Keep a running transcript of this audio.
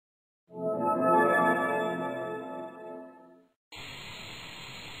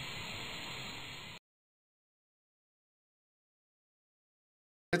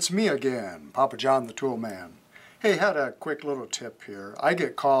It's me again, Papa John the Tool Man. Hey, had a quick little tip here. I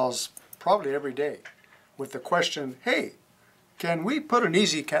get calls probably every day with the question, hey, can we put an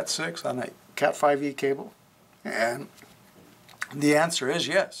EZ-Cat6 on a Cat5e cable? And the answer is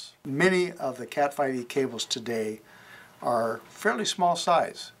yes. Many of the Cat5e cables today are fairly small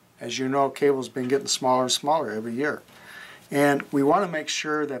size. As you know, cable's been getting smaller and smaller every year. And we want to make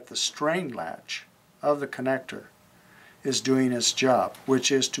sure that the strain latch of the connector is doing its job,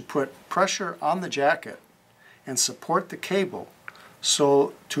 which is to put pressure on the jacket and support the cable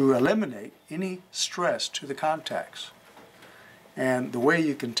so to eliminate any stress to the contacts. And the way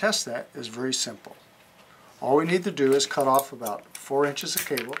you can test that is very simple. All we need to do is cut off about 4 inches of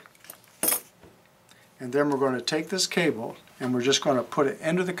cable, and then we're going to take this cable and we're just going to put it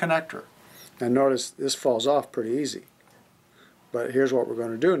into the connector. And notice this falls off pretty easy. But here's what we're going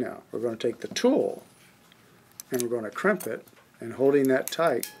to do now. We're going to take the tool and we're going to crimp it, and holding that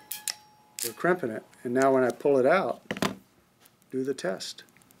tight, we're crimping it, and now when I pull it out, do the test.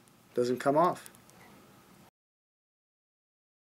 Doesn't come off.